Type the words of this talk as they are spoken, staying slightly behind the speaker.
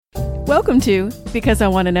Welcome to Because I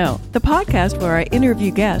Want to Know, the podcast where I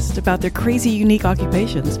interview guests about their crazy, unique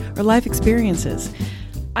occupations or life experiences.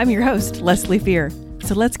 I'm your host, Leslie Fear.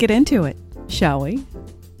 So let's get into it, shall we?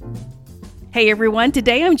 Hey everyone,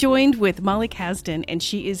 today I'm joined with Molly Kasdan, and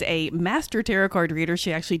she is a master tarot card reader.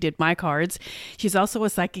 She actually did my cards. She's also a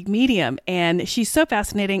psychic medium, and she's so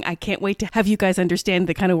fascinating. I can't wait to have you guys understand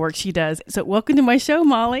the kind of work she does. So welcome to my show,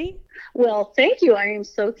 Molly. Well, thank you. I am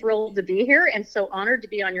so thrilled to be here and so honored to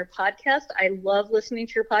be on your podcast. I love listening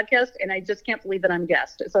to your podcast, and I just can't believe that I'm a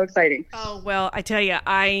guest. It's so exciting. Oh, well, I tell you,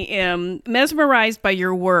 I am mesmerized by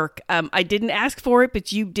your work. I didn't ask for it,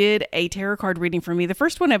 but you did a tarot card reading for me. The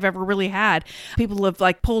first one I've ever really had. People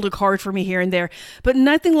have pulled a card for me here and there, but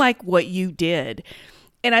nothing like what you did.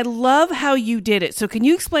 And I love how you did it. So can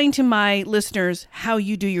you explain to my listeners how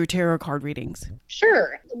you do your tarot card readings?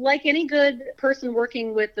 Sure. Like any good person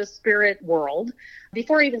working with the spirit world,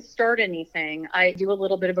 before I even start anything, I do a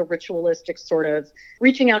little bit of a ritualistic sort of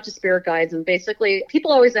reaching out to spirit guides. And basically,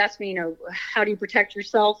 people always ask me, how do you protect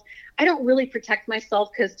yourself? I don't really protect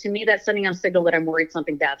myself because to me, that's sending out a signal that I'm worried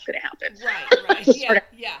something bad's going to happen. Right.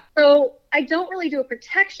 Yeah. So I don't really do a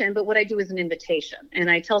protection, but what I do is an invitation. And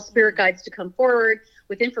I tell spirit guides to come forward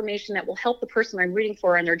with information that will help the person I'm reading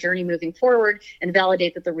for on their journey moving forward and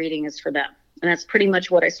validate that the reading is for them. And that's pretty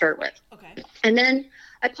much what I start with. Okay. And then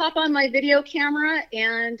I pop on my video camera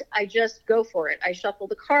and I just go for it. I shuffle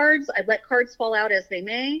the cards. I let cards fall out as they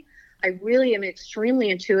may. I really am extremely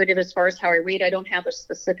intuitive as far as how I read. I don't have a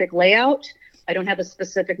specific layout. I don't have a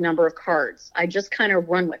specific number of cards. I just kind of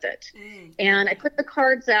run with it. And I put the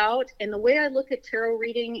cards out. And the way I look at tarot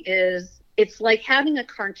reading is it's like having a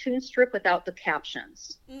cartoon strip without the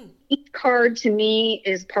captions. Each card to me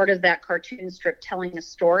is part of that cartoon strip telling a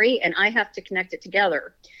story, and I have to connect it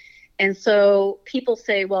together. And so people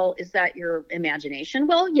say, well, is that your imagination?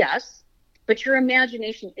 Well, yes, but your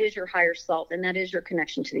imagination is your higher self, and that is your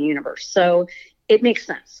connection to the universe. So it makes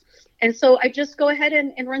sense. And so I just go ahead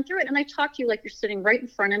and run through it, and I talk to you like you're sitting right in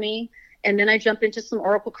front of me, and then I jump into some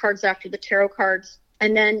oracle cards after the tarot cards.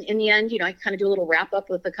 And then in the end, I kind of do a little wrap up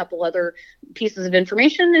with a couple other pieces of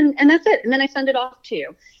information, and that's it. And then I send it off to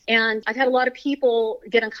you. And I've had a lot of people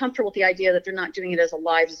get uncomfortable with the idea that they're not doing it as a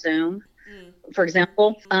live Zoom, for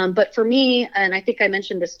example. But for me, and I think I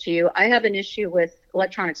mentioned this to you, I have an issue with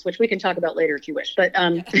electronics, which we can talk about later if you wish. But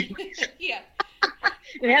Yeah.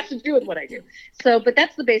 it has to do with what I do. So, but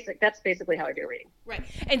that's basically how I do reading. Right.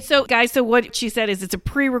 And so, guys, so what she said is it's a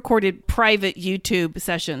pre-recorded private YouTube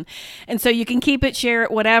session. And so you can keep it, share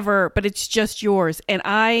it, whatever, but it's just yours. And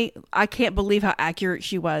I can't believe how accurate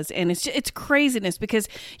she was. And it's craziness because,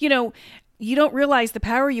 you don't realize the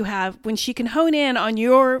power you have when she can hone in on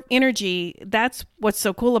your energy. That's what's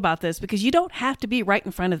so cool about this, because you don't have to be right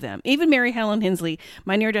in front of them. Even Mary Helen Hensley,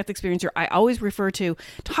 my near-death experiencer, I always refer to,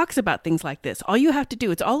 talks about things like this. All you have to do,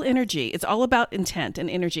 it's all energy. It's all about intent and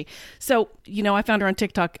energy. So, I found her on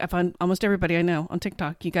TikTok. I found almost everybody I know on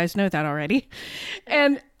TikTok. You guys know that already.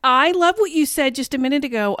 And I love what you said just a minute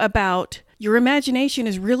ago about your imagination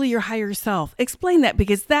is really your higher self. Explain that,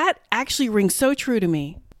 because that actually rings so true to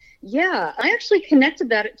me. Yeah, I actually connected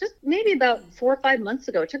that just maybe about 4 or 5 months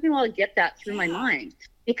ago. It took me a while to get that through my mind,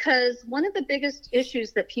 because one of the biggest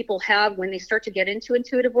issues that people have when they start to get into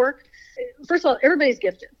intuitive work, first of all, everybody's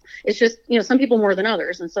gifted. It's just, some people more than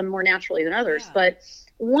others and some more naturally than others. Yeah. But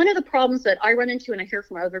one of the problems that I run into, and I hear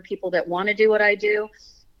from other people that want to do what I do,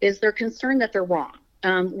 is they're concerned that they're wrong.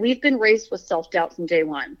 We've been raised with self-doubt from day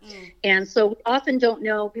one. And so we often don't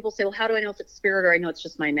know. People say, well, how do I know if it's spirit or I know it's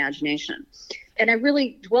just my imagination? And I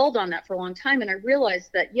really dwelled on that for a long time. And I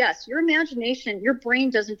realized that, yes, your imagination, your brain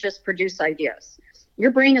doesn't just produce ideas. Your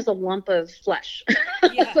brain is a lump of flesh,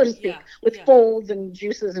 so to speak, with folds and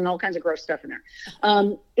juices and all kinds of gross stuff in there.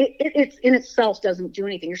 It in itself doesn't do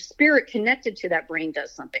anything. Your spirit connected to that brain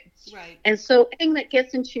does something. Right. And so anything that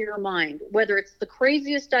gets into your mind, whether it's the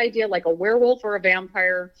craziest idea like a werewolf or a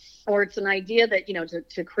vampire, or it's an idea that,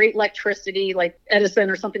 to create electricity like Edison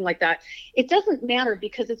or something like that, it doesn't matter,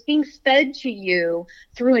 because it's being fed to you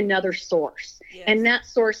through another source. Yes. And that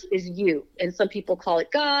source is you. And some people call it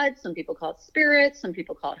God, some people call it spirit, some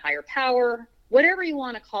people call it higher power, whatever you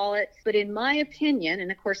want to call it. But in my opinion, and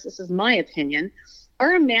of course this is my opinion,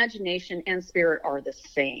 our imagination and spirit are the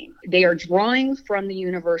same. They are drawing from the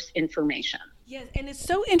universe information. Yes, and it's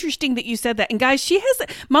so interesting that you said that. And guys,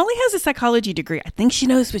 Molly has a psychology degree. I think she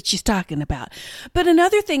knows what she's talking about. But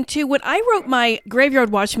another thing too, when I wrote my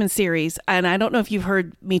Graveyard Watchman series, and I don't know if you've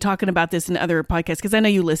heard me talking about this in other podcasts, because I know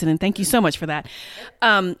you listen, and thank you so much for that.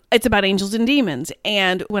 It's about angels and demons.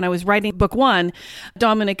 And when I was writing book 1,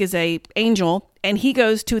 Dominic is a angel, and he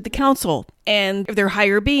goes to the council, and they're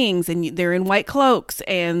higher beings, and they're in white cloaks,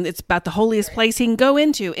 and it's about the holiest place he can go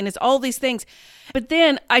into, and it's all these things. But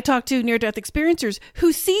then I talk to near-death experiencers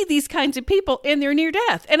who see these kinds of people in their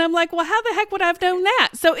near-death, and I'm like, well, how the heck would I have known that?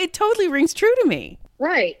 So it totally rings true to me.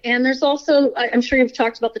 Right. And there's also, I'm sure you've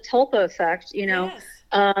talked about the tulpa effect, you know. Yes.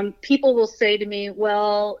 People will say to me,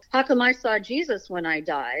 well, how come I saw Jesus when I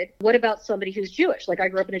died? What about somebody who's Jewish? Like, I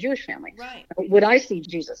grew up in a Jewish family. Right. Would I see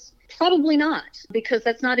Jesus? Probably not, because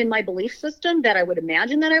that's not in my belief system that I would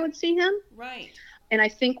imagine that I would see him. Right. And I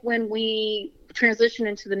think when we transition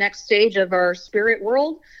into the next stage of our spirit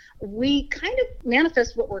world, we kind of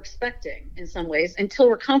manifest what we're expecting in some ways until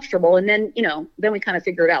we're comfortable. And then, you know, then we kind of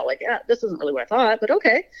figure it out, like, yeah, this isn't really what I thought, but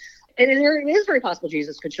okay. And it is very possible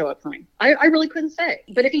Jesus could show up for me. I really couldn't say.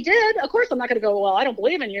 But if he did, of course, I'm not going to go, well, I don't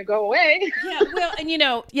believe in you. Go away. Yeah, well,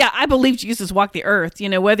 and I believe Jesus walked the earth.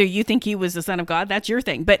 Whether you think he was the Son of God, that's your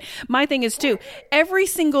thing. But my thing is, too, every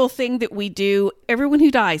single thing that we do, everyone who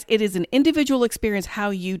dies, it is an individual experience how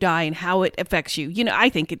you die and how it affects you. I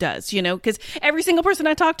think it does, because every single person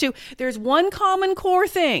I talk to, there's one common core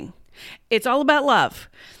thing. It's all about love.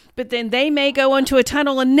 But then they may go into a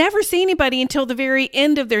tunnel and never see anybody until the very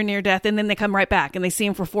end of their near death, and then they come right back and they see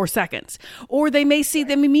them for 4 seconds. Or they may see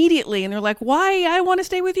them immediately and they're like, why? I want to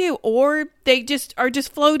stay with you. Or they just are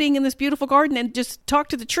just floating in this beautiful garden and just talk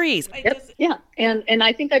to the trees. Yeah. And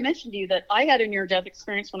I think I mentioned to you that I had a near-death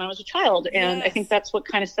experience when I was a child, and yes. I think that's what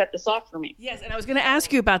kind of set this off for me. Yes, and I was going to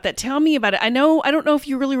ask you about that. Tell me about it. I don't know if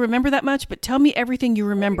you really remember that much, but tell me everything you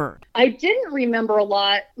remember. I didn't remember a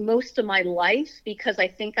lot most of my life because I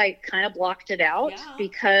think I kind of blocked it out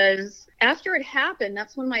because after it happened,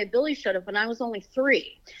 that's when my ability showed up when I was only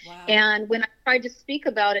 3. Wow. And when I tried to speak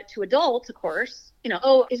about it to adults, of course,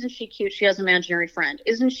 oh, isn't she cute? She has an imaginary friend.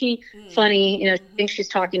 Isn't she funny? She thinks she's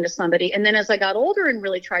talking to somebody. And then as I got older and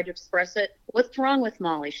really tried to express it, what's wrong with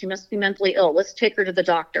Molly? She must be mentally ill. Let's take her to the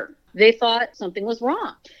doctor. They thought something was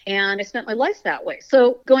wrong. And I spent my life that way.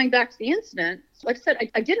 So going back to the incident, like I said,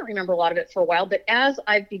 I didn't remember a lot of it for a while, but as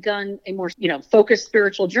I've begun a more, focused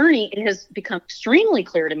spiritual journey, it has become extremely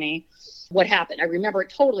clear to me what happened. I remember it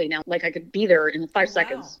totally now, like I could be there in 5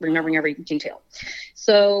 seconds, remembering every detail.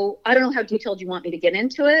 So I don't know how detailed you want me to get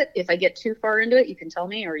into it. If I get too far into it, you can tell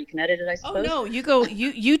me, or you can edit it, I suppose. Oh, no,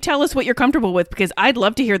 you tell us what you're comfortable with, because I'd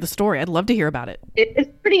love to hear the story. I'd love to hear about it. It's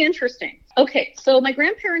pretty interesting. Okay, so my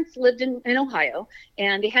grandparents lived in Ohio,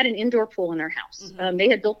 and they had an indoor pool in their house. Mm-hmm. They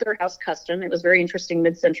had built their house custom. It was very interesting,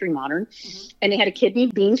 mid-century modern. Mm-hmm. And they had a kidney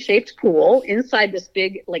bean-shaped pool inside this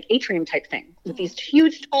big, like, atrium type thing with these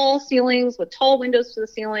huge, tall ceilings with tall windows to the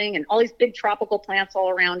ceiling and all these big tropical plants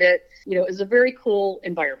all around it. It was a very cool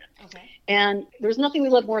environment. Okay. And there was nothing we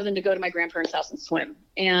loved more than to go to my grandparents' house and swim.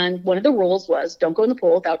 And one of the rules was don't go in the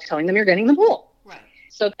pool without telling them you're getting in the pool.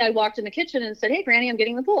 So I walked in the kitchen and said, hey, Granny, I'm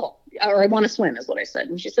getting in the pool. Or I want to swim is what I said.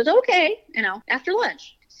 And she said, okay, after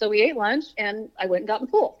lunch. So we ate lunch and I went and got in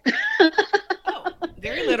the pool. Oh,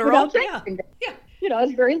 very literal. Yeah.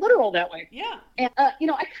 It's very literal that way. Yeah. And,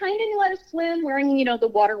 I kind of knew how to swim wearing, the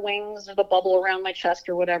water wings or the bubble around my chest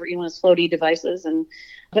or whatever, those floaty devices.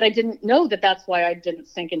 But I didn't know that that's why I didn't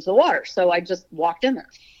sink into the water. So I just walked in there.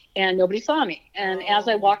 And nobody saw me. And as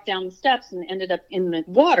I walked down the steps and ended up in the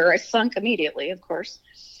water, I sunk immediately, of course.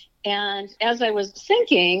 And as I was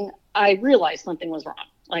sinking, I realized something was wrong.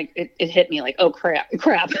 Like it hit me like, oh, crap.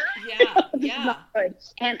 Yeah, yeah. Not good.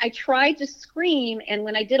 And I tried to scream. And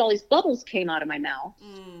when I did, all these bubbles came out of my mouth.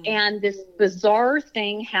 And this bizarre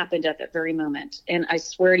thing happened at that very moment. And I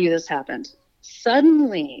swear to you, this happened.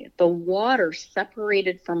 Suddenly, the water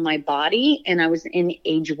separated from my body and I was in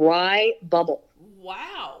a dry bubble.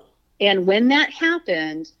 Wow. And when that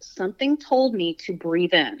happened, something told me to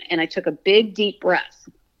breathe in. And I took a big, deep breath.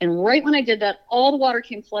 And right when I did that, all the water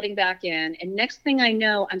came flooding back in. And next thing I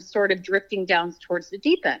know, I'm sort of drifting down towards the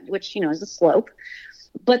deep end, which, is a slope.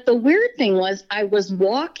 But the weird thing was I was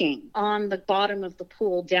walking on the bottom of the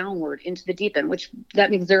pool downward into the deep end, which that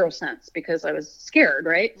makes zero sense because I was scared,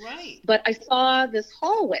 right? Right. But I saw this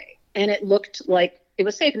hallway and it looked like it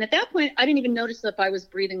was safe. And at that point, I didn't even notice if I was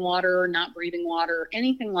breathing water or not breathing water,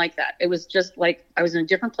 anything like that. It was just like I was in a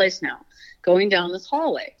different place now, going down this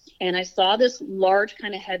hallway. And I saw this large,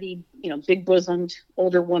 kind of heavy, big bosomed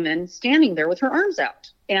older woman standing there with her arms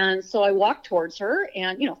out. And so I walked towards her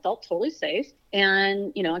and, felt totally safe.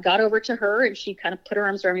 And, I got over to her and she kind of put her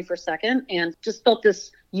arms around me for a second and just felt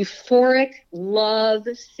this euphoric love,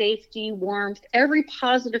 safety, warmth, every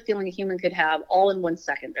positive feeling a human could have all in 1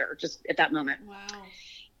 second there, just at that moment. Wow.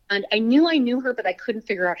 And I knew her, but I couldn't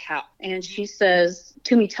figure out how. And she says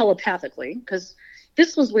to me telepathically, because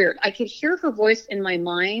this was weird. I could hear her voice in my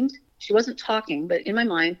mind. She wasn't talking, but in my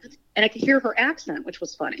mind, And I could hear her accent, which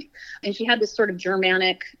was funny. And she had this sort of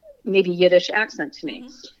Germanic, maybe Yiddish accent to me.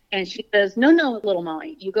 And she says, no, little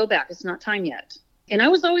Molly, you go back. It's not time yet. And I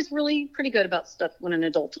was always really pretty good about stuff when an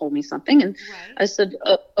adult told me something. And I said,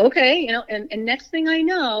 okay, and next thing I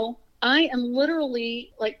know, I am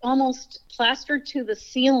literally like almost plastered to the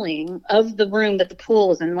ceiling of the room that the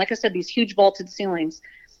pool is in. Like I said, these huge vaulted ceilings,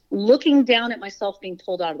 looking down at myself being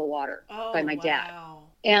pulled out of the water by my dad.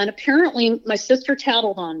 And apparently my sister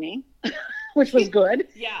tattled on me, which was good.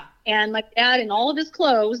 And my dad in all of his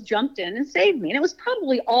clothes jumped in and saved me. And it was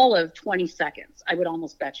probably all of 20 seconds, I would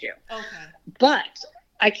almost bet you. But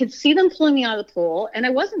I could see them pulling me out of the pool, and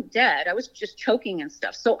I wasn't dead. I was just choking and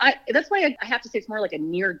stuff. So that's why I have to say it's more like a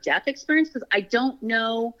near-death experience, because I don't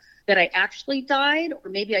know that I actually died,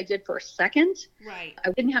 or maybe I did for a second. I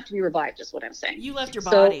didn't have to be revived, is what I'm saying. You left your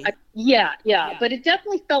body. Yeah. But it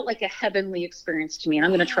definitely felt like a heavenly experience to me, and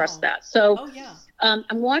I'm going to trust that. So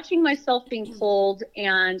I'm watching myself being pulled,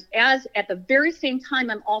 and at the very same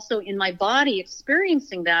time, I'm also in my body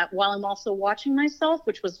experiencing that while I'm also watching myself,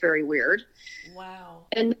 which was very weird.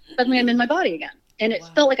 And suddenly I'm in my body again. And it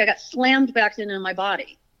felt like I got slammed back into my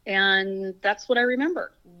body. And that's what I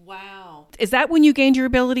remember. Is that when you gained your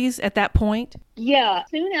abilities at that point? Yeah.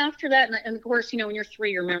 Soon after that, and of course, when you're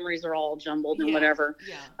 3, your memories are all jumbled and whatever.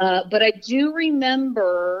 But I do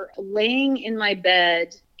remember laying in my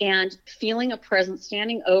bed and feeling a presence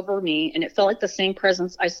standing over me. And it felt like the same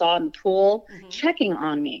presence I saw in the pool checking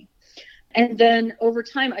on me. And then over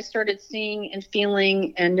time, I started seeing and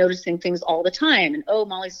feeling and noticing things all the time. And,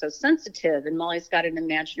 Molly's so sensitive, and Molly's got an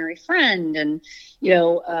imaginary friend. And,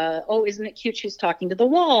 isn't it cute she's talking to the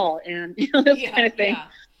wall? And, this kind of thing.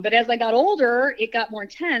 But as I got older, it got more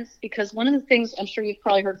intense, because one of the things I'm sure you've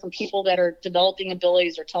probably heard from people that are developing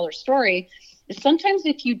abilities or tell their story is sometimes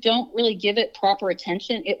if you don't really give it proper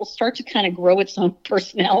attention, it will start to kind of grow its own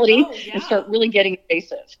personality and start really getting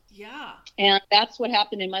invasive. And that's what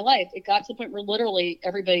happened in my life. It got to the point where literally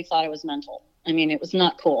everybody thought I was mental. I mean, it was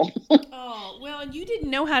not cool. And you didn't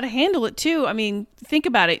know how to handle it too. I mean, think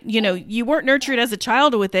about it. You weren't nurtured as a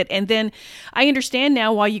child with it. And then I understand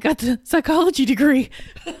now why you got the psychology degree.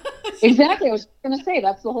 Exactly. I was going to say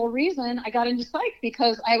that's the whole reason I got into psych,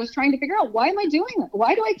 because I was trying to figure out, why am I doing it?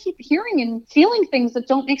 Why do I keep hearing and feeling things that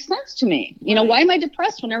don't make sense to me? Why am I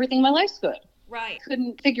depressed when everything in my life's good?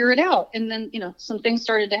 Couldn't figure it out. And then, some things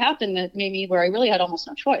started to happen that made me where I really had almost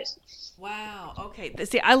no choice. Okay.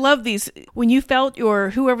 See, I love these. When you felt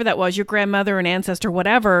whoever that was, your grandmother, an ancestor,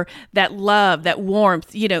 whatever, that love, that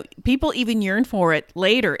warmth, people even yearn for it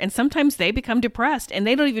later. And sometimes they become depressed and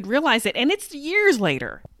they don't even realize it. And it's years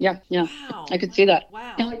later. Yeah. Wow. I could see that.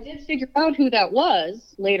 Wow. Now, I did figure out who that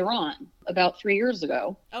was later on, about 3 years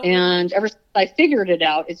ago. And ever since I figured it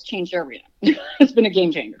out, it's changed everything. It's been a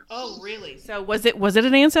game changer. Oh, really? So was it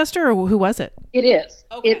an ancestor, or who was it? It is.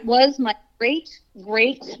 It was my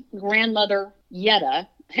great-great-grandmother,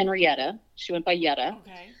 Henrietta. She went by Yetta.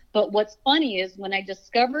 But what's funny is when I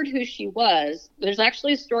discovered who she was, there's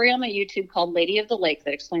actually a story on my YouTube called Lady of the Lake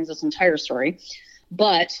that explains this entire story.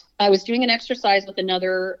 But I was doing an exercise with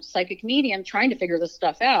another psychic medium trying to figure this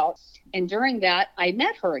stuff out. And during that, I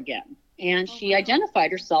met her again. And she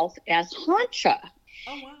identified herself as Hancha.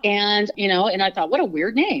 And, and I thought, what a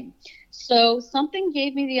weird name. So something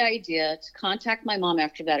gave me the idea to contact my mom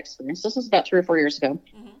after that experience. This was about 3 or 4 years ago.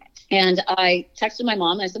 And I texted my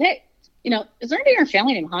mom and I said, hey, is there anybody in your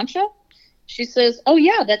family named Hancha? She says, oh,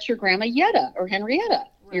 yeah, that's your grandma Yetta or Henrietta,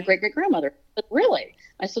 your great-great-grandmother. I said, really?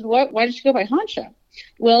 I said, why did she go by Hancha?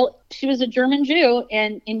 Well, she was a German Jew,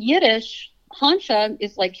 and in Yiddish, Hancha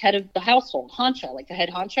is like head of the household. Hancha, like the head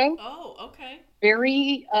honcho. Oh, okay.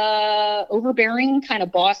 Very overbearing, kind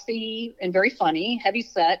of bossy, and very funny, heavy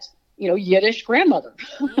set, Yiddish grandmother.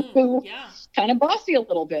 Kind of bossy a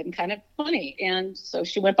little bit and kind of funny. And so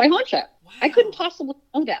she went by Hancha. Wow. I couldn't possibly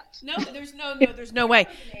know that. No, there's no way.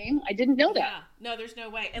 I didn't know that. Yeah. No, there's no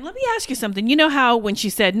way. And let me ask you something. You know how when she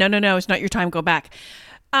said, no, it's not your time, go back.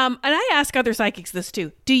 And I ask other psychics this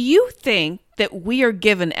too. Do you think that we are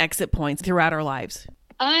given exit points throughout our lives?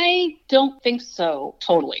 I don't think so,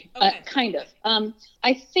 totally. Kind of.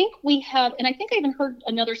 I think we have, and I think I even heard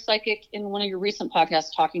another psychic in one of your recent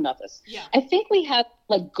podcasts talking about this. Yeah. I think we have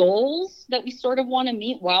like goals that we sort of want to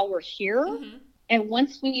meet while we're here. Mm-hmm. And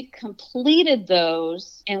once we've completed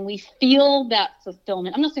those and we feel that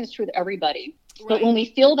fulfillment, I'm not saying it's true to everybody, but when we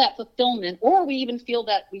feel that fulfillment, or we even feel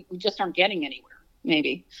that we just aren't getting anywhere,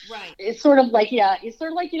 maybe. Right. It's sort of like,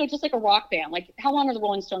 just like a rock band. Like, how long are the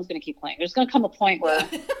Rolling Stones going to keep playing? There's going to come a point where,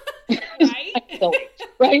 right?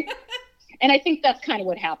 right? And I think that's kind of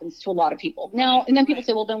what happens to a lot of people now. And then people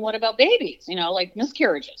say, well, then what about babies? Like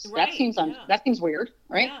miscarriages? Right. That seems weird,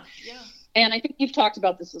 right? Yeah. And I think you've talked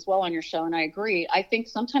about this as well on your show, and I agree. I think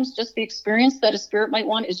sometimes just the experience that a spirit might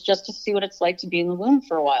want is just to see what it's like to be in the womb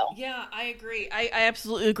for a while. Yeah, I agree. I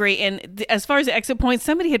absolutely agree. And as far as the exit points,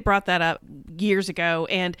 somebody had brought that up years ago,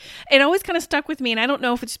 and it always kind of stuck with me. And I don't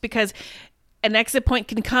know if it's because an exit point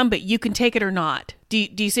can come, but you can take it or not. Do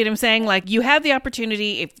you see what I'm saying? Like, you have the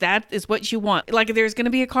opportunity if that is what you want. Like, if there's going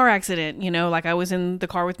to be a car accident, like I was in the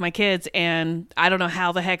car with my kids and I don't know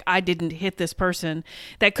how the heck I didn't hit this person.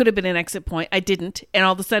 That could have been an exit point. I didn't. And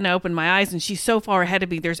all of a sudden I opened my eyes and she's so far ahead of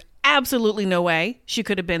me. There's absolutely no way she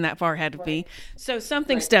could have been that far ahead of me. So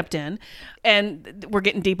something stepped in, and we're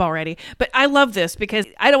getting deep already. But I love this because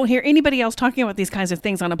I don't hear anybody else talking about these kinds of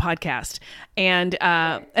things on a podcast. And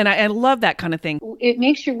I love that kind of thing. It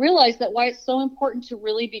makes you realize that why it's so important to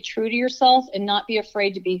really be true to yourself and not be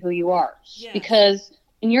afraid to be who you are. Yes. Because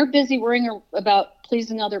when you're busy worrying about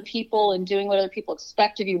pleasing other people and doing what other people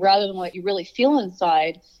expect of you rather than what you really feel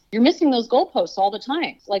inside, you're missing those goalposts all the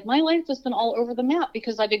time. Like, my life has been all over the map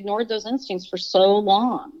because I've ignored those instincts for so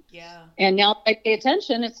long. Yeah. And now I pay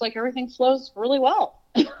attention. It's like everything flows really well.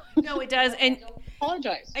 No, it does. And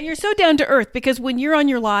apologize. And you're so down to earth because when you're on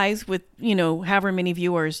your lives with, however many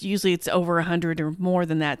viewers, usually it's over 100 or more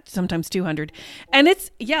than that, sometimes 200. And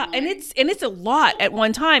it's a lot at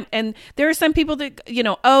one time. And there are some people that,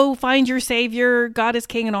 find your savior, God is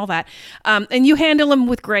king and all that. And you handle them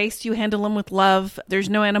with grace. You handle them with love. There's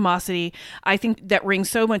no animosity. I think that rings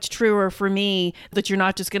so much truer for me that you're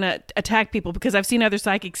not just going to attack people, because I've seen other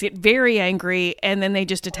psychics get very angry and then they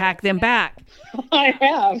just attack them back. I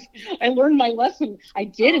have. I learned my lesson. I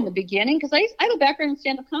did in the beginning because I have a background in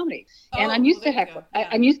stand-up comedy, and I'm used to heckler. Yeah.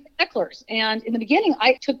 I'm used to hecklers, and in the beginning,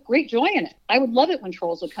 I took great joy in it. I would love it when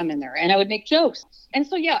trolls would come in there, and I would make jokes. And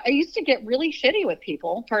so, I used to get really shitty with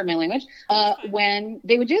people, pardon my language, when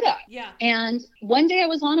they would do that. Yeah. And one day I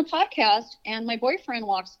was on a podcast, and my boyfriend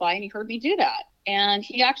walks by, and he heard me do that. And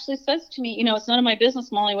he actually says to me, it's none of my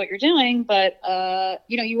business, Molly, what you're doing, but,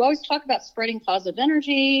 you always talk about spreading positive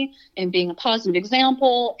energy and being a positive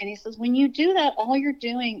example. And he says, when you do that, all you're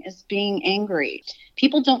doing is being angry.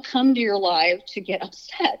 People don't come to your live to get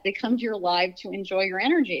upset. They come to your live to enjoy your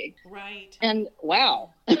energy. Right. And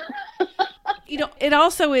wow. It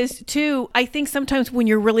also is too, I think sometimes when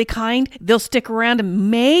you're really kind, they'll stick around and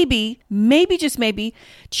maybe, just maybe,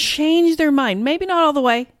 change their mind. Maybe not all the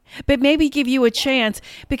way, but maybe give you a chance,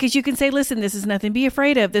 because you can say, listen, this is nothing to be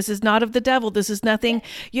afraid of. This is not of the devil. This is nothing,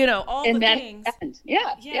 all and the that things. Happened.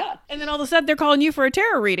 Yeah. And then all of a sudden they're calling you for a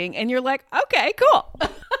tarot reading and you're like, okay, cool.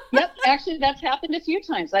 Yep. Actually, that's happened a few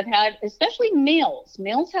times. I've had, especially males.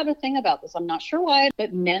 Males have a thing about this. I'm not sure why,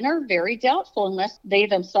 but men are very doubtful unless they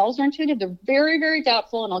themselves are intuitive. They're very, very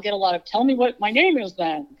doubtful. And I'll get a lot of, tell me what my name is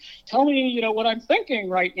then. Tell me, what I'm thinking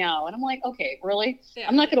right now. And I'm like, okay, really? Yeah.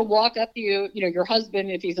 I'm not going to walk up to you, your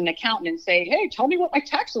husband, if he's an accountant, and say, hey, tell me what my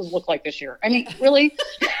taxes look like this year. I mean, really?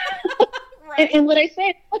 Right. And what I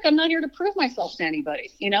say, look, I'm not here to prove myself to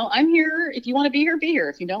anybody. I'm here. If you want to be here, be here.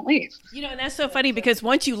 If you don't, leave. And that's so funny, because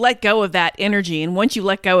once you let go of that energy and once you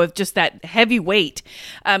let go of just that heavy weight,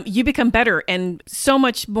 you become better and so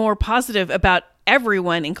much more positive about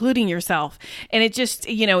everyone, including yourself. And it just,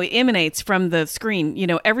 it emanates from the screen,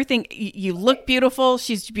 everything. You look beautiful.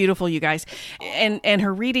 She's beautiful, you guys. And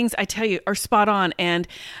her readings, I tell you, are spot on. And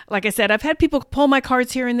like I said, I've had people pull my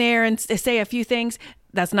cards here and there and say a few things.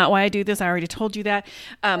 That's not why I do this. I already told you that.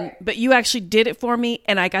 But you actually did it for me,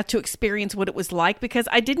 and I got to experience what it was like, because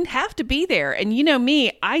I didn't have to be there. And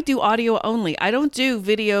me, I do audio only. I don't do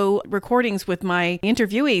video recordings with my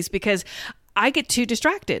interviewees because I get too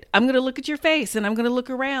distracted. I'm going to look at your face and I'm going to look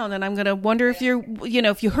around and I'm going to wonder if you're,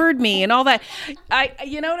 if you heard me and all that.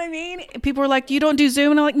 You know what I mean? People are like, you don't do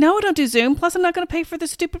Zoom. And I'm like, no, I don't do Zoom. Plus I'm not going to pay for the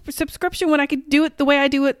stupid subscription when I could do it the way I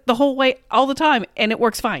do it the whole way all the time. And it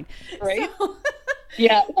works fine. Right. So.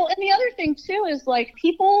 Yeah. Well, and the other thing too is like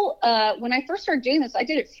people, when I first started doing this, I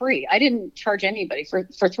did it free. I didn't charge anybody for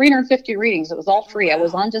 350 readings. It was all free. Wow. I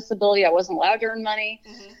was on disability. I wasn't allowed to earn money.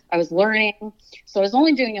 Mm-hmm. I was learning. So I was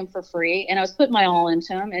only doing them for free, and I was putting my all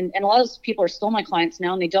into them. And a lot of those people are still my clients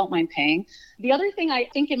now, and they don't mind paying. The other thing I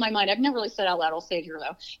think in my mind, I've never really said out loud, I'll say it here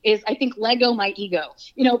though, is I think Lego my ego,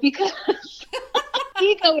 because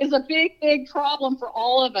ego is a big, big problem for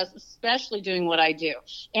all of us, especially doing what I do.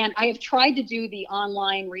 And I have tried to do the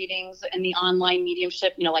online readings and the online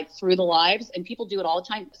mediumship, like through the lives, and people do it all the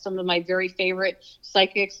time. Some of my very favorite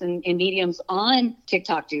psychics and mediums on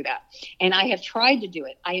TikTok do that. And I have tried to do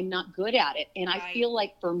it. I am not good at it. And I feel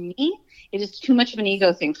like for me, it is too much of an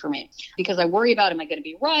ego thing for me because I worry about, am I going to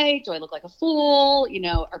be right? Do I look like a fool?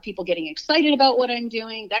 Are people getting excited about what I'm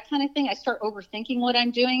doing? That kind of thing. I start overthinking what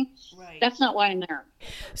I'm doing. Right. That's not why I'm there.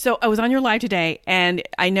 So I was on your live today and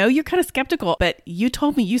I know you're kind of skeptical, but you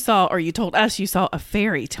told me you saw a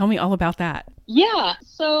fairy. Tell me all about that. Yeah.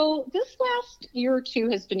 So this last year or two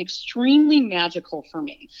has been extremely magical for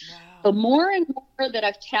me. Wow. The more and more that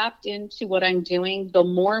I've tapped into what I'm doing, the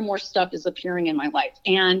more and more stuff is appearing in my life.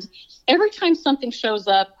 And every time something shows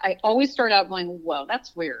up, I always start out going, whoa,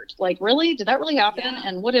 that's weird. Like, really? Did that really happen? Yeah.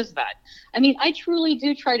 And what is that? I mean, I truly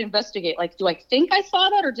do try to investigate. Like, do I think I saw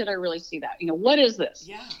that or did I really see that? What is this?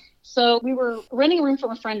 Yeah. So we were renting a room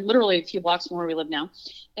from a friend, literally a few blocks from where we live now.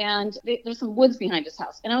 And there's some woods behind his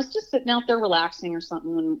house. And I was just sitting out there relaxing or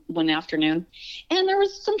something one afternoon. And there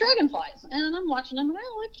was some dragonflies. And I'm watching them. And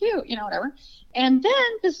oh, look cute, whatever. And then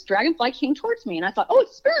this dragonfly came towards me. And I thought, oh,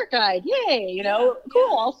 it's Spirit Guide. Yay.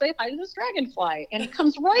 Cool. I'll say hi to this dragonfly. And it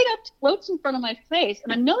comes right up, floats in front of my face.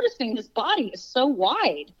 And I'm noticing his body is so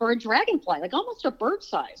wide for a dragonfly, like almost a bird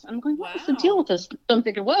size. And I'm going, what's the deal with this? So I'm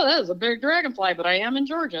thinking, well, that is a big dragonfly, but I am in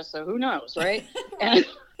Georgia, so who knows, right? And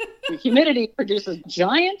humidity produces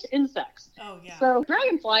giant insects. Oh, yeah. So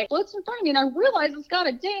dragonfly floats in front of me and I realize it's got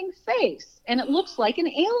a dang face and it looks like an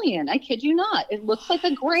alien. I kid you not. It looks like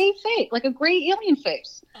a gray face, like a gray alien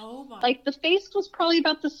face. Oh my. Like the face was probably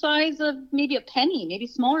about the size of maybe a penny, maybe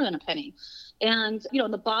smaller than a penny. And,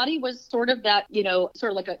 the body was sort of that,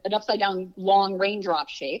 sort of like an upside down long raindrop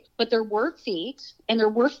shape, but there were feet and there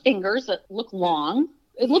were fingers that look long.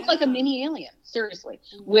 It looked like a mini alien, seriously,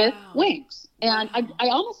 with wings. And I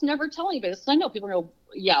almost never tell anybody this. I know people go,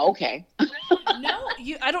 yeah, okay. No,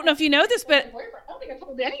 I don't know if you know this, but I don't think I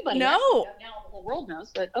told anybody. No. Now the whole world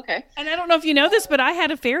knows, but okay. And I don't know if you know this, but I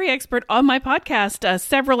had a fairy expert on my podcast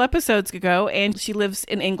several episodes ago, and she lives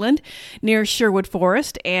in England near Sherwood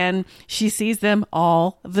Forest, and she sees them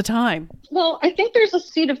all the time. Well, I think there's a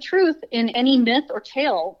seed of truth in any myth or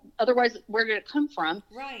tale. Otherwise, where did it come from?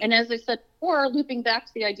 Right. And as I said before, looping back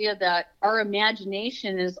to the idea that our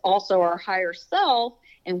imagination is also our higher self,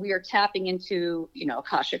 and we are tapping into,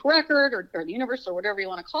 Akashic record or the universe or whatever you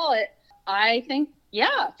want to call it, I think,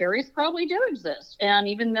 yeah, fairies probably do exist. And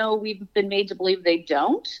even though we've been made to believe they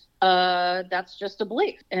don't, that's just a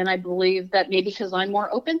belief. And I believe that maybe because I'm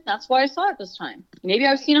more open, that's why I saw it this time. Maybe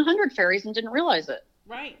I've seen 100 fairies and didn't realize it.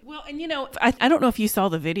 Right. Well, and I don't know if you saw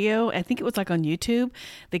the video. I think it was like on YouTube.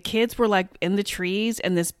 The kids were like in the trees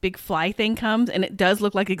and this big fly thing comes and it does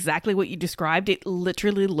look like exactly what you described. It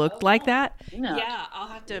literally looked like that. No. Yeah.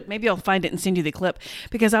 Maybe I'll find it and send you the clip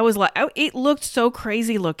because I was like, it looked so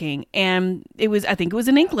crazy looking. And I think it was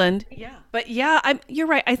in England. Yeah. But yeah, you're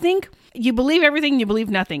right. I think you believe everything, you believe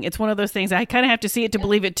nothing. It's one of those things. I kind of have to see it to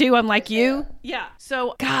believe it too. I'm like you. Yeah.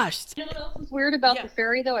 So, gosh. You know what else is weird about the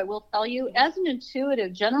fairy, though? I will tell you, as an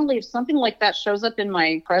intuitive, generally, if something like that shows up in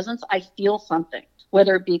my presence, I feel something.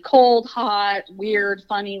 Whether it be cold, hot, weird,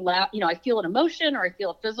 funny, loud, I feel an emotion or I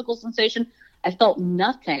feel a physical sensation. I felt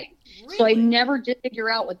nothing. Really? So I never did figure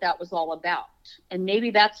out what that was all about. And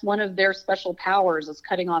maybe that's one of their special powers is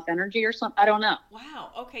cutting off energy or something. I don't know.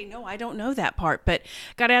 Wow. Okay. No, I don't know that part, but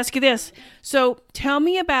got to ask you this. So tell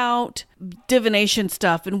me about divination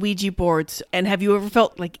stuff and Ouija boards. And have you ever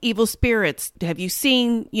felt like evil spirits? Have you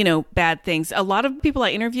seen, bad things? A lot of people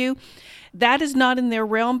I interview, that is not in their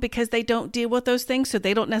realm because they don't deal with those things. So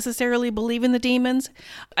they don't necessarily believe in the demons.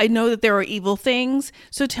 I know that there are evil things.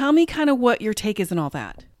 So tell me kind of what your take is on all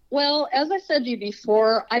that. Well, as I said to you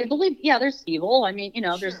before, I believe, there's evil. I mean,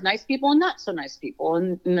 there's nice people and not so nice people.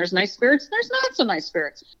 And there's nice spirits and there's not so nice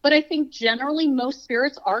spirits. But I think generally most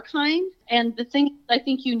spirits are kind. And the thing I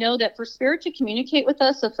think that for spirit to communicate with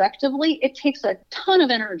us effectively, it takes a ton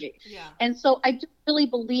of energy. Yeah. And so I do really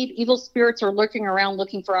believe evil spirits are lurking around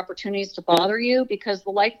looking for opportunities to bother you because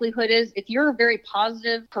the likelihood is if you're a very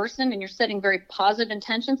positive person and you're setting very positive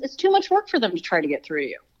intentions, it's too much work for them to try to get through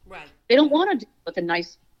you. Right. They don't want to deal with a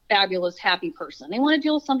nice, fabulous, happy person. They want to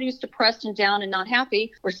deal with somebody who's depressed and down and not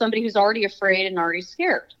happy or somebody who's already afraid and already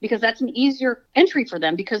scared because that's an easier entry for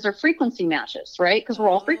them because their frequency matches, right? Because we're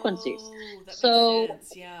all frequencies. So,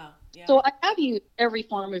 yeah. So I have used every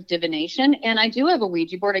form of divination and I do have a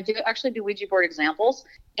Ouija board. I do actually do Ouija board examples.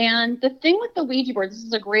 And the thing with the Ouija board, this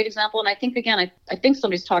is a great example. And I think, again, I think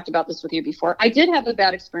somebody's talked about this with you before. I did have a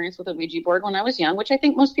bad experience with a Ouija board when I was young, which I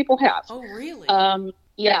think most people have. Oh, really?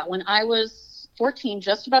 Yeah. When I was 14,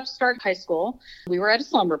 just about to start high school. We were at a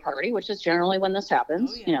slumber party, which is generally when this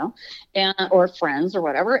happens, and or friends or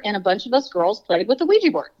whatever. And a bunch of us girls played with the Ouija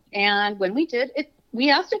board. And when we did it, we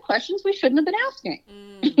asked it questions we shouldn't have been asking,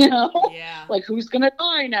 like who's going to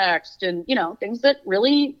die next? And, things that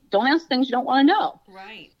really don't ask things you don't want to know.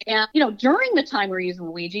 Right. And, during the time we were using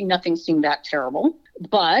the Ouija, nothing seemed that terrible.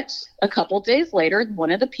 But a couple of days later, one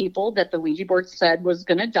of the people that the Ouija board said was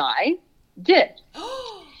going to die did.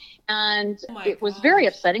 And it was very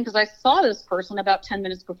upsetting because I saw this person about 10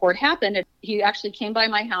 minutes before it happened. He actually came by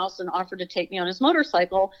my house and offered to take me on his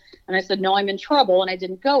motorcycle. And I said, no, I'm in trouble. And I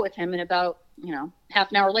didn't go with him. And about, half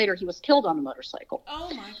an hour later, he was killed on a motorcycle.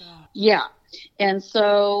 Oh, my God. Yeah. And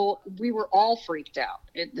so we were all freaked out.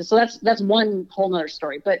 So that's one whole nother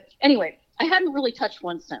story. But anyway, I hadn't really touched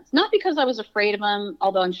one since. Not because I was afraid of him,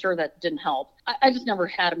 although I'm sure that didn't help. I just never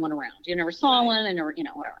had one around. You never saw one and never,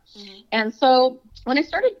 whatever. Mm-hmm. And so when I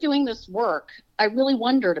started doing this work, I really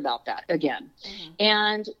wondered about that again. Mm-hmm.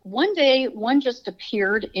 And one day, one just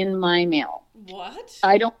appeared in my mail. What?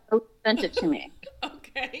 I don't know who sent it to me.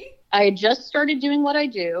 Okay. I had just started doing what I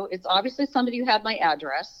do. It's obviously somebody who had my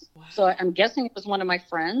address. Wow. So I'm guessing it was one of my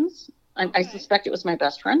friends. I suspect it was my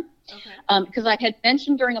best friend. Okay. Because I had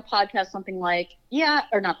mentioned during a podcast something like,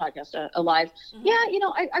 or not podcast, a live. Mm-hmm.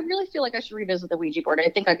 I really feel like I should revisit the Ouija board. I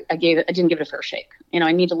think I didn't give it a fair shake.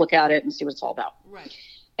 I need to look at it and see what it's all about. Right.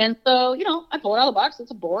 And so, I pull it out of the box.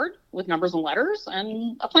 It's a board with numbers and letters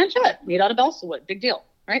and a planchette made out of balsa wood. Big deal.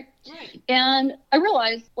 Right. And I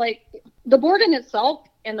realized the board in itself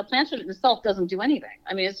and the planchette in itself doesn't do anything.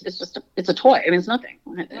 I mean, it's just it's a toy. I mean, it's nothing.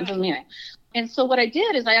 It doesn't mean anything. And so what I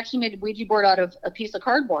did is I actually made a Ouija board out of a piece of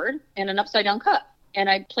cardboard and an upside down cup. And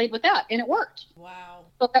I played with that and it worked. Wow.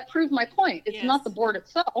 So that proved my point. It's not the board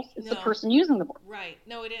itself. It's the person using the board. Right.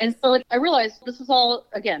 No, it is. And so I realized this is all,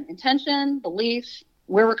 again, intention, belief,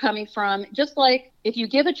 where we're coming from. Just like if you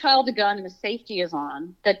give a child a gun and the safety is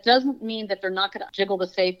on, that doesn't mean that they're not going to jiggle the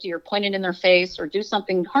safety or point it in their face or do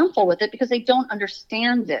something harmful with it because they don't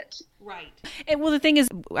understand it. Right. And well, the thing is,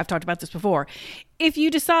 I've talked about this before. If you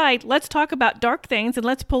decide, let's talk about dark things and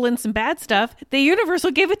let's pull in some bad stuff, the universe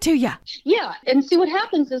will give it to you. Yeah. And see what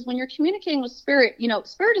happens is when you're communicating with spirit,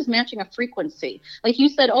 spirit is matching a frequency. Like you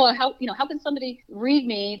said, how can somebody read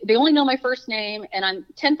me? They only know my first name and I'm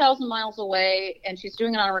 10,000 miles away and she's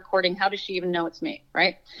doing it on a recording. How does she even know it's me?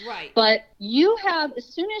 Right. Right. But you have, as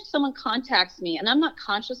soon as someone contacts me and I'm not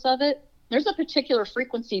conscious of it, there's a particular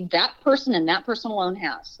frequency that person and that person alone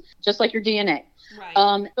has, just like your DNA.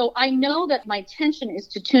 Right. So I know that my intention is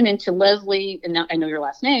to tune into Leslie, and now I know your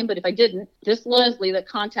last name, but if I didn't, this Leslie that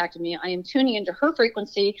contacted me, I am tuning into her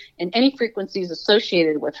frequency and any frequencies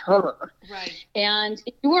associated with her. Right. And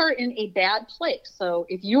if you are in a bad place, so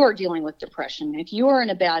if you are dealing with depression, if you are in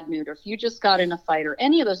a bad mood, or if you just got in a fight or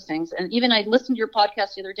any of those things, and even I listened to your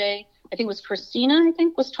podcast the other day, I think it was Christina,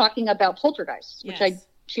 was talking about poltergeists, which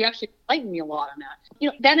she actually enlightened me a lot on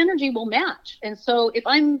that. That energy will match. And so if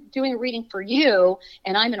I'm doing a reading for you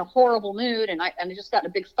and I'm in a horrible mood and I just got in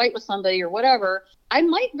a big fight with somebody or whatever, I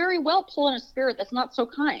might very well pull in a spirit that's not so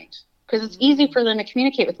kind because it's easy for them to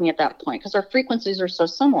communicate with me at that point because our frequencies are so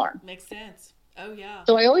similar. Makes sense. Oh, yeah.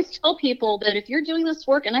 So I always tell people that if you're doing this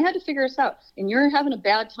work, and I had to figure this out, and you're having a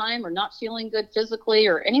bad time or not feeling good physically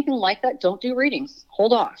or anything like that, don't do readings.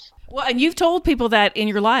 Hold off. Well, and you've told people that in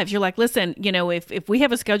your lives. You're like, listen, if we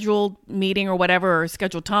have a scheduled meeting or whatever, or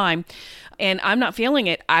scheduled time, and I'm not feeling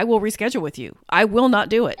it, I will reschedule with you. I will not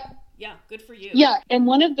do it. Yeah, good for you. Yeah, and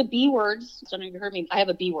one of the B words, I don't know if you heard me, I have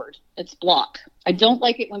a B word. It's block. I don't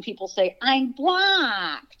like it when people say, I'm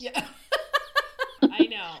blocked. Yeah. I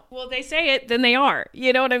know. Well, they say it, then they are.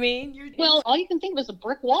 You know what I mean? Well, all you can think of is a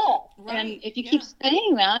brick wall. Right. And if you keep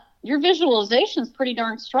saying that, your visualization is pretty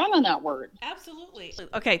darn strong on that word. Absolutely.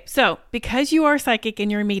 Okay, so because you are psychic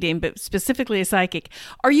and you're a medium, but specifically a psychic,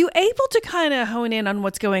 are you able to kind of hone in on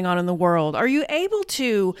what's going on in the world? Are you able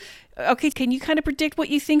to, can you kind of predict what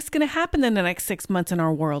you think is going to happen in the next 6 months in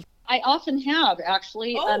our world? I often have,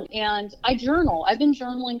 actually, and I journal. I've been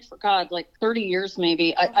journaling for, 30 years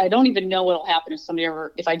maybe. I don't even know what will happen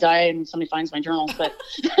if I die and somebody finds my journals, but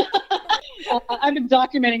I've been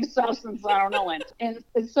documenting stuff since I don't know when. And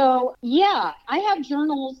so, I have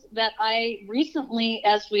journals that I recently,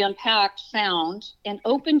 as we unpacked, found and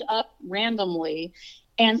opened up randomly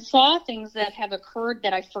and saw things that have occurred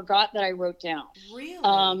that I forgot that I wrote down. Really?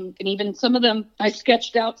 And even some of them I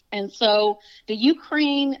sketched out. And so the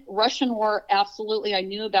Ukraine-Russian war, absolutely, I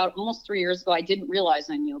knew about almost 3 years ago. I didn't realize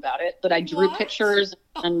I knew about it, but I drew pictures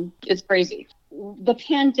and it's crazy. The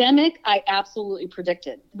pandemic, I absolutely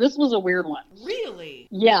predicted. This was a weird one. Really?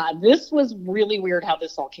 Yeah, this was really weird how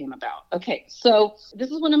this all came about. Okay, so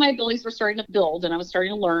this is when my abilities were starting to build and I was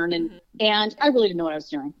starting to learn and I really didn't know what I was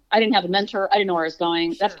doing. I didn't have a mentor. I didn't know where I was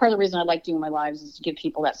going. Sure. That's part of the reason I like doing my lives is to give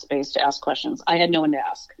people that space to ask questions. I had no one to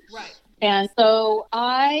ask. Right. And so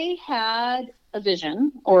I had a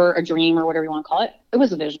vision or a dream or whatever you want to call it. It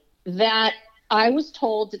was a vision that I was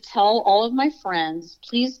told to tell all of my friends,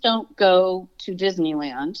 please don't go to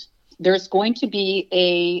Disneyland. There's going to be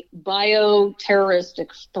a bioterroristic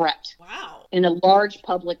threat. Wow. In a large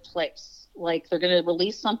public place. Like they're going to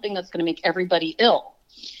release something that's going to make everybody ill.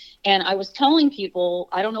 And I was telling people,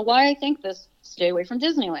 I don't know why I think this, stay away from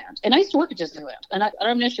Disneyland. And I used to work at Disneyland, and I don't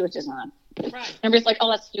have an issue with Disneyland. Right. Everybody's like, oh,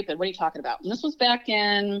 that's stupid. What are you talking about? And this was back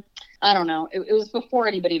in, I don't know, it was before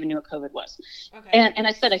anybody even knew what COVID was. Okay. And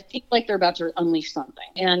I said, I feel like they're about to unleash something.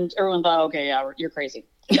 And everyone thought, okay, yeah, you're crazy.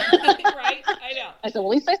 Right, I know. I said,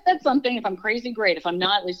 well, at least I said something. If I'm crazy, great. If I'm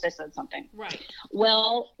not, at least I said something. Right.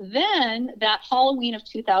 Well, then that Halloween of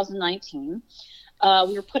 2019,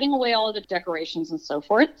 we were putting away all of the decorations and so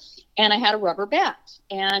forth, and I had a rubber bat.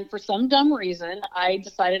 And for some dumb reason, I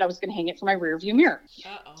decided I was going to hang it from my rearview mirror.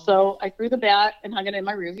 Uh-oh. So I threw the bat and hung it in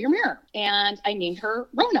my rearview mirror, and I named her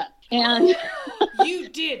Rona. And you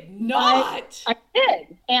did not. I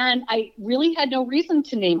did. And I really had no reason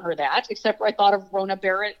to name her that, except for I thought of Rona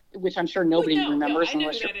Barrett, which I'm sure nobody remembers. I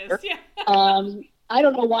know who that is. Yeah. I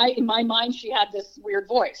don't know why in my mind she had this weird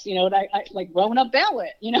voice, you know, and I like Rona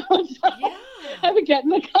Barrett, you know. So yeah. I would get in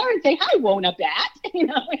the car and say, hi, Rona Bat, you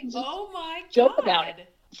know, and just oh my God. Joke about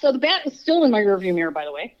it. So the bat is still in my rearview mirror, by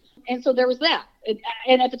the way. And so there was that.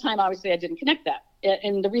 And at the time, obviously, I didn't connect that.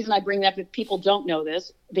 And the reason I bring that up, if people don't know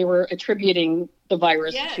this, they were attributing the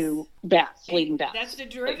virus to bats, bleeding bats. That's the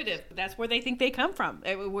derivative. That's where they think they come from,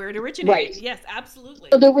 where it originated. Right. Yes,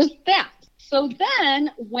 absolutely. So there was that. So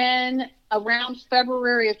then when around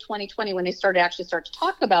February of 2020, when they started to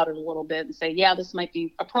talk about it a little bit and say, yeah, this might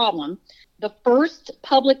be a problem, the first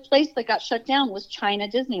public place that got shut down was China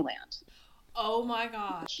Disneyland. Oh my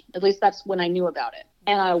gosh. At least that's when I knew about it.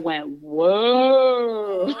 And I went,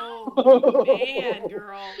 whoa. Oh, man,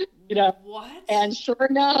 girl. You know, what? And sure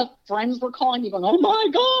enough, friends were calling me going, oh my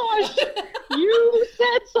gosh, you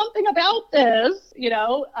said something about this. You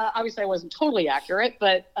know, obviously I wasn't totally accurate,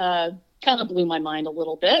 but kind of blew my mind a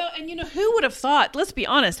little bit. And who would have thought, let's be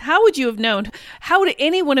honest, how would you have known, how would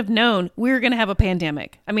anyone have known we were going to have a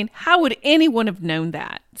pandemic? I mean, how would anyone have known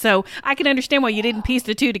that? So I can understand why you didn't piece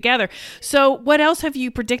the two together. So what else have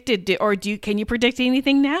you predicted, or can you predict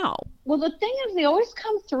anything now? Well, the thing is, they always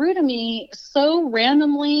come through to me so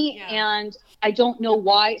randomly, and I don't know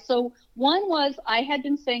why. So one was, I had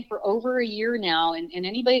been saying for over a year now, and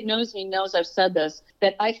anybody that knows me knows I've said this,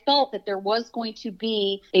 that I felt that there was going to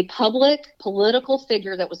be a public political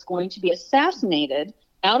figure that was going to be assassinated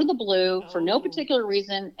out of the blue for no particular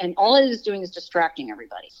reason, and all it is doing is distracting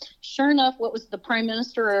everybody. Sure enough, what was the prime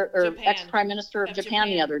minister or ex-prime minister of Japan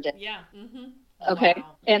the other day? Yeah. Mm-hmm. Okay.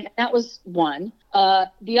 Wow. And that was one.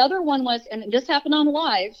 The other one was, and this happened on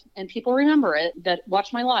live, and people remember it that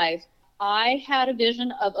watch my live. I had a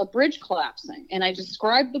vision of a bridge collapsing, and I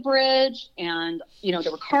described the bridge, and, you know,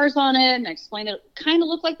 there were cars on it, and I explained it kind of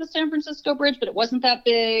looked like the San Francisco bridge, but it wasn't that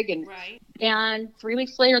big. And 3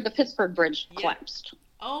 weeks later, the Pittsburgh bridge collapsed.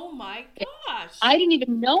 Oh my gosh. I didn't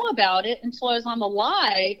even know about it until I was on the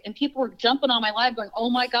live, and people were jumping on my live going,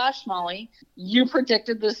 oh my gosh, Molly, you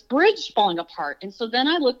predicted this bridge falling apart. And so then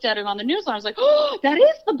I looked at it on the news, and I was like, oh, that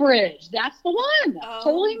is the bridge. That's the one.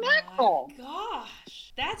 Holy mackerel. Gosh.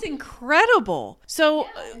 That's incredible. So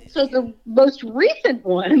the most recent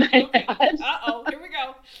one I had. Here we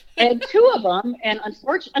go. And two of them, and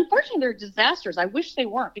unfortunately, they're disasters. I wish they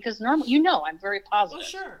weren't, because normally, I'm very positive. Well,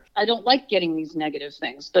 sure. I don't like getting these negative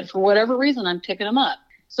things, but for whatever reason, I'm picking them up.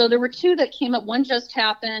 So there were two that came up. One just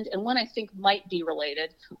happened, and one I think might be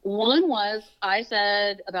related. One was, I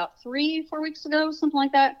said about 3-4 weeks ago, something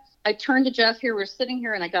like that, I turned to Jeff here. We were sitting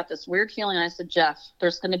here, and I got this weird feeling. I said, Jeff,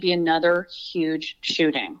 there's going to be another huge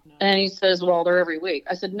shooting. No. And he says, well, they're every week.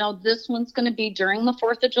 I said, no, this one's going to be during the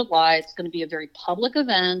 4th of July. It's going to be a very public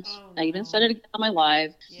event. I even said it again on my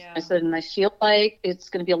live. Yeah. I said, and I feel like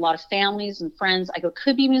it's going to be a lot of families and friends. I go, it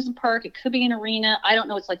could be amusement park. It could be an arena. I don't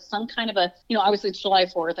know. It's like some kind of a, obviously it's July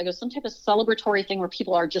 4th. I go, some type of celebratory thing where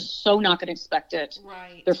people are just so not going to expect it.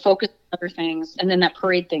 Right. They're focused on other things. And then that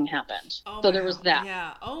parade thing happened. So there was that.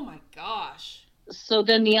 Yeah. Oh my gosh. So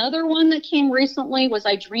then the other one that came recently was,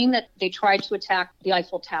 I dreamed that they tried to attack the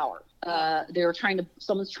Eiffel Tower.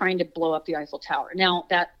 Someone's trying to blow up the Eiffel Tower. Now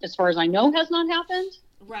that, as far as I know, has not happened.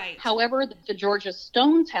 Right. However, the Georgia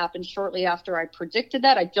Stones happened shortly after I predicted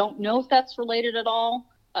that. I don't know if that's related at all.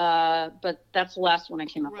 But that's the last one I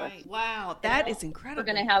came up with. Wow. That is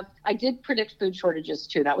incredible. I did predict food shortages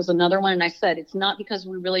too. That was another one. And I said, it's not because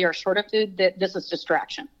we really are short of food, that this is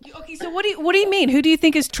distraction. Okay. So what do you mean? Who do you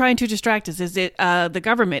think is trying to distract us? Is it the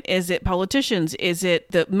government? Is it politicians? Is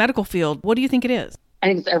it the medical field? What do you think it is? I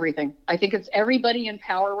think it's everything. I think it's everybody in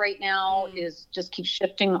power right now is just keep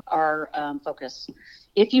shifting our focus.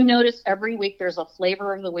 If you notice, every week there's a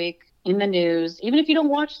flavor of the week in the news. Even if you don't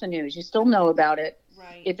watch the news, you still know about it.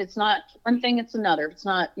 Right. If it's not one thing, it's another. If it's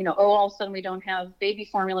not, all of a sudden we don't have baby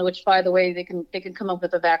formula, which, by the way, they can come up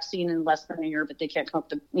with a vaccine in less than a year, but they can't come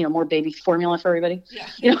up with, more baby formula for everybody.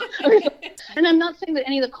 Yeah. And I'm not saying that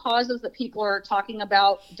any of the causes that people are talking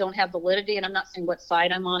about don't have validity, and I'm not saying what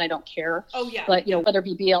side I'm on. I don't care. Oh, yeah. But, whether it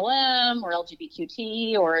be BLM or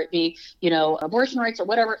LGBTQT or it be, abortion rights or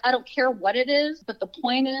whatever, I don't care what it is. But the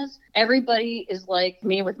point is, everybody is like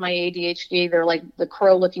me with my ADHD. They're like the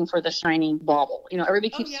crow looking for the shiny bauble. Everybody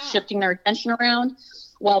keeps shifting their attention around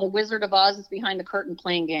while the Wizard of Oz is behind the curtain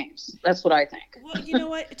playing games. That's what I think. Well, you know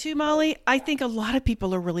what, too, Molly? I think a lot of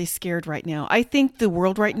people are really scared right now. I think the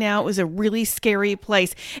world right now is a really scary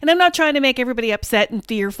place. And I'm not trying to make everybody upset and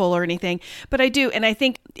fearful or anything, but I do. And I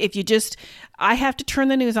think if you I have to turn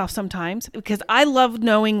the news off sometimes because I love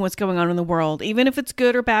knowing what's going on in the world, even if it's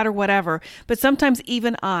good or bad or whatever. But sometimes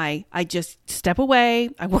even I just step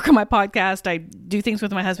away. I work on my podcast. I do things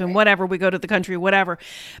with my husband, whatever. We go to the country, whatever.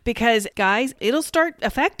 Because guys, it'll start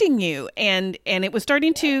affecting you. And it was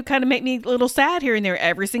starting to kind of make me a little sad here and there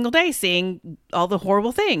every single day, seeing all the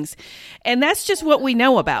horrible things. And that's just what we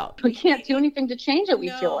know about. We can't do anything to change it, we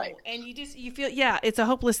feel like. And you feel, it's a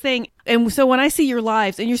hopeless thing. And so when I see your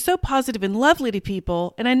lives and you're so positive and lovely to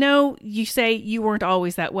people, and I know you say you weren't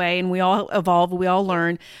always that way and we all evolve, we all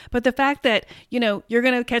learn, but the fact that, you're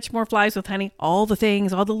going to catch more flies with honey, all the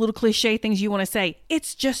things, all the little cliche things you want to say,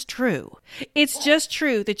 it's just true. It's just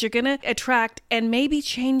true that you're going to attract and maybe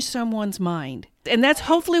change someone's mind. And that's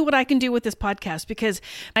hopefully what I can do with this podcast, because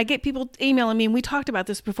I get people emailing me, and we talked about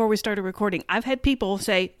this before we started recording. I've had people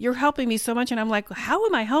say, you're helping me so much. And I'm like, how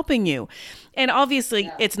am I helping you? And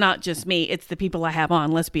obviously it's not just me. It's the people I have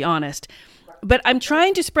on, let's be honest. But I'm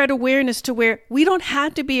trying to spread awareness to where we don't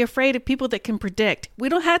have to be afraid of people that can predict. We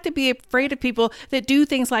don't have to be afraid of people that do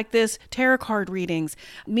things like this, tarot card readings,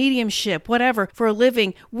 mediumship, whatever, for a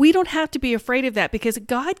living. We don't have to be afraid of that because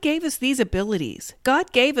God gave us these abilities.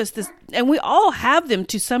 God gave us this, and we all have them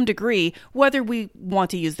to some degree, whether we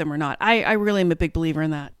want to use them or not. I really am a big believer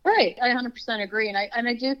in that. Right. I 100% agree. And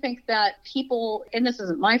I do think that people, and this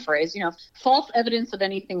isn't my phrase, false evidence of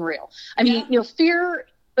anything real. I mean, fear.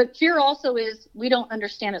 But fear also is we don't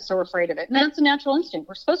understand it, so we're afraid of it. And that's a natural instinct.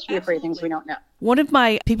 We're supposed to be afraid of things we don't know. One of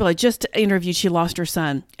my people I just interviewed, she lost her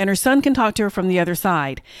son, and her son can talk to her from the other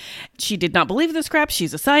side. She did not believe this crap.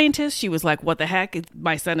 She's a scientist. She was like, what the heck?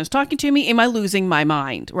 My son is talking to me. Am I losing my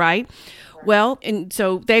mind? Right? Well, and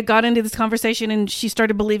so they got into this conversation and she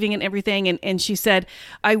started believing in everything. And she said,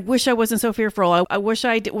 I wish I wasn't so fearful. I wish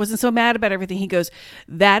I wasn't so mad about everything. He goes,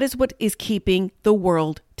 that is what is keeping the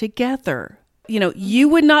world together. You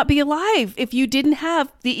would not be alive if you didn't have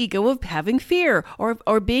the ego of having fear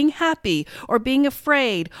or being happy or being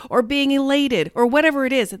afraid or being elated or whatever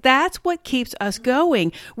it is. That's what keeps us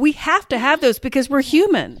going. We have to have those because we're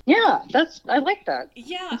human. Yeah, I like that.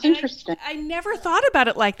 Yeah. It's interesting. I never thought about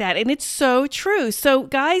it like that. And it's so true. So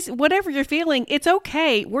guys, whatever you're feeling, it's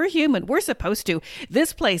okay. We're human. We're supposed to.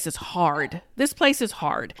 This place is hard.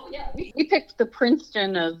 Yeah, we picked the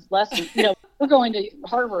Princeton of lessons. We're going to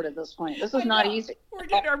Harvard at this point. This is not easy. We're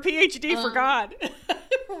getting our PhD for God.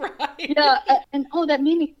 Right. Yeah. And that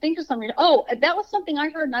made me think of something. Oh, that was something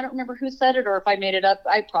I heard, and I don't remember who said it or if I made it up.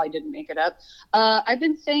 I probably didn't make it up. I've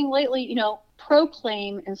been saying lately,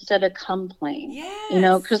 proclaim instead of complain.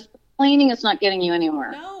 Yes. Because complaining is not getting you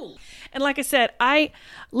anywhere. No. And like I said, I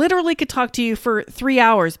literally could talk to you for 3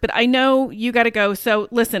 hours, but I know you got to go. So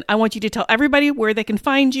listen, I want you to tell everybody where they can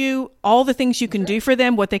find you, all the things you can do for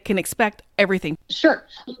them, what they can expect, everything. Sure.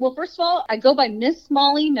 Well, first of all, I go by Miss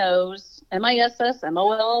Molly Knows,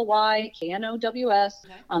 MISSMOLLYKNOWS,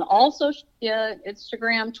 on all social media,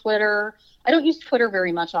 Instagram, Twitter. I don't use Twitter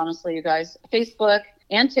very much, honestly, you guys. Facebook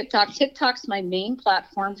and TikTok. TikTok's my main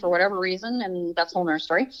platform for whatever reason, and that's a whole nother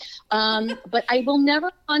story. But I will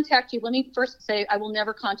never contact you. Let me first say I will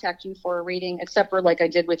never contact you for a reading, except for like I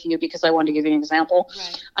did with you, because I wanted to give you an example.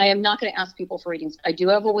 Right. I am not going to ask people for readings. I do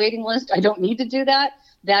have a waiting list. I don't need to do that.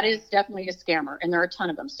 That is definitely a scammer, and there are a ton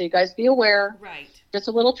of them. So you guys be aware. Right. Just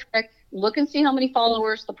a little trick. look and see how many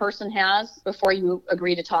followers the person has before you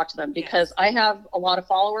agree to talk to them, because I have a lot of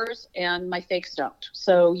followers and my fakes don't.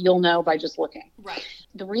 So you'll know by just looking. Right.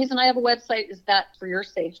 The reason I have a website is that for your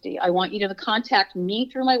safety. I want you to contact me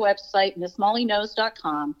through my website,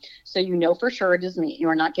 MissMollyKnows.com, so you know for sure it is me. You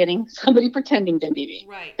are not getting somebody pretending to be me.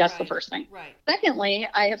 Right. That's the first thing. Right. Secondly,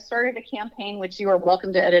 I have started a campaign, which you are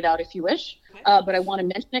welcome to edit out if you wish, but I want to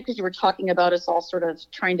mention it because you were talking about us all sort of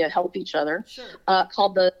trying to help each other,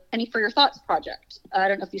 called the Penny for Your Thoughts Project. I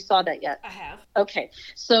don't know if you saw that yet. I have. Okay.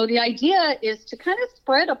 So the idea is to kind of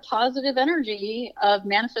spread a positive energy of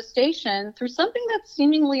manifestation through something that's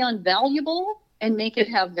seemingly unvaluable and make it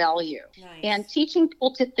have value. Nice. And teaching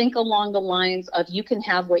people to think along the lines of you can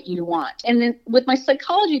have what you want. And then with my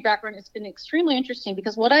psychology background, it's been extremely interesting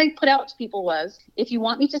because what I put out to people was, if you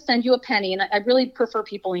want me to send you a penny, and I really prefer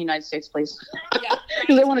people in the United States, please, because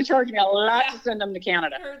they want to charge me a lot to send them to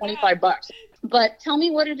Canada, $25. But tell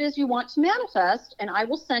me what it is you want to manifest, and I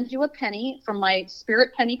will send you a penny from my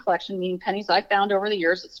Spirit Penny collection, meaning pennies I found over the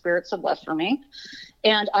years that spirits have left for me.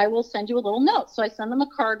 And I will send you a little note. So I send them a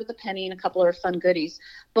card with a penny and a couple of fun goodies.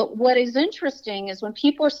 But what is interesting is when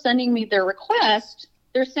people are sending me their request,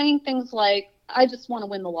 they're saying things like, I just want to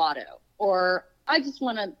win the lotto, or I just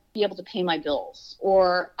want to be able to pay my bills,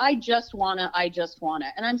 or I just want to.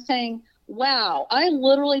 And I'm saying, wow, I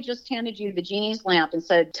literally just handed you the genie's lamp and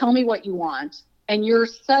said, tell me what you want. And you're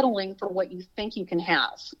settling for what you think you can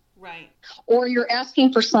have. Right. Or you're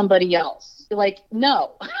asking for somebody else. You're like,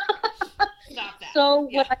 no. Stop that. So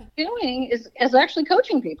what I'm doing is actually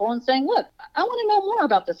coaching people and saying, look, I want to know more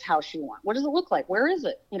about this house you want. What does it look like? Where is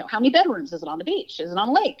it? How many bedrooms? Is it on the beach? Is it on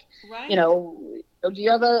a lake? Right. Do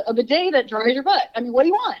you have a bidet that dries your butt? I mean, what do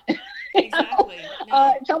you want? Exactly.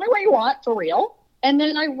 Tell me what you want for real. And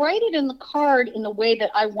then I write it in the card in the way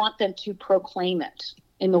that I want them to proclaim it,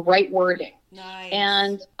 in the right wording. Nice.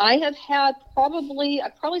 And I have had I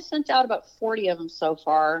probably sent out about 40 of them so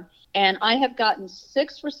far. And I have gotten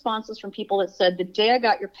 6 responses from people that said, the day I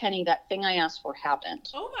got your penny, that thing I asked for happened.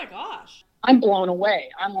 Oh my gosh. I'm blown away.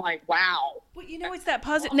 I'm like, wow. Well, it's that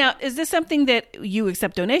positive. Now, is this something that you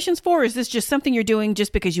accept donations for? Or is this just something you're doing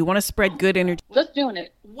just because you want to spread good energy? Just doing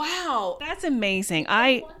it. Wow. That's amazing.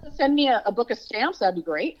 If you want to send me a book of stamps, that'd be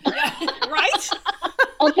great. Right?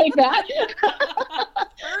 I'll take that.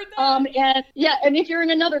 Heard that. And if you're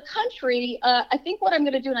in another country, I think what I'm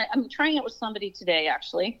going to do, and I'm trying it with somebody today,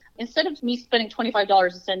 actually, instead of me spending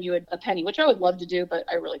 $25 to send you a penny, which I would love to do, but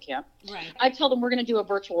I really can't. Right. I tell them we're going to do a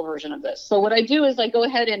virtual version of this. So what I do is I go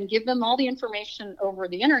ahead and give them all the information over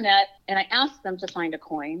the internet, and I ask them to find a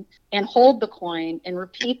coin and hold the coin and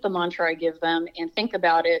repeat the mantra I give them and think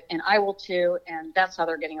about it, and I will too, and that's how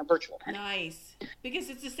they're getting a virtual penny. Nice. Because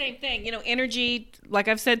it's the same thing, energy, like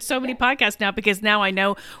I've said so many podcasts now, because now I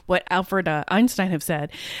know what Albert Einstein have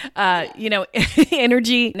said,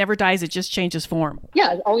 energy never dies. It just changes form.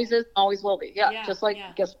 Yeah, it always is, always will be. Yeah. Just like,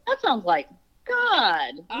 guess what that sounds like?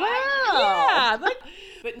 God. Wow.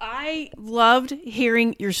 But I loved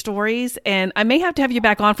hearing your stories, and I may have to have you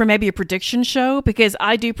back on for maybe a prediction show, because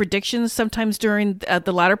I do predictions sometimes during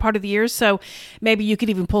the latter part of the year. So maybe you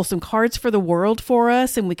could even pull some cards for the world for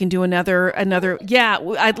us, and we can do another. Yeah,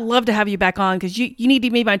 I'd love to have you back on, because you need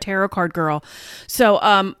to be my tarot card girl. So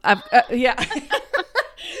yeah.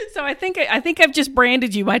 So I think I've just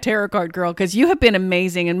branded you my tarot card girl, because you have been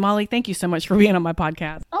amazing. And Molly, thank you so much for being on my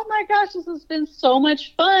podcast. Oh my gosh, this has been so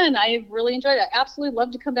much fun. I've really enjoyed it. I absolutely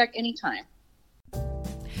love to come back anytime.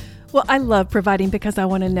 Well, I love providing because I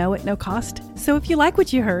want to know at no cost. So if you like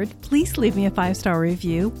what you heard, please leave me a 5-star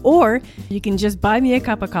review, or you can just buy me a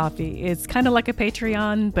cup of coffee. It's kind of like a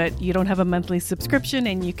Patreon, but you don't have a monthly subscription,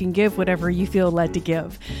 and you can give whatever you feel led to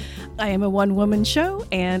give. I am a one-woman show,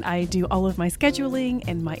 and I do all of my scheduling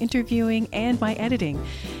and my interviewing and my editing.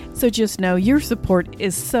 So just know your support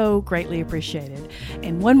is so greatly appreciated.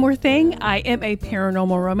 And one more thing, I am a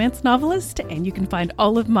paranormal romance novelist, and you can find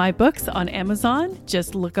all of my books on Amazon.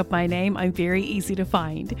 Just look up my name. I'm very easy to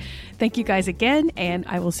find. Thank you guys again, and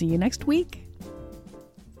I will see you next week.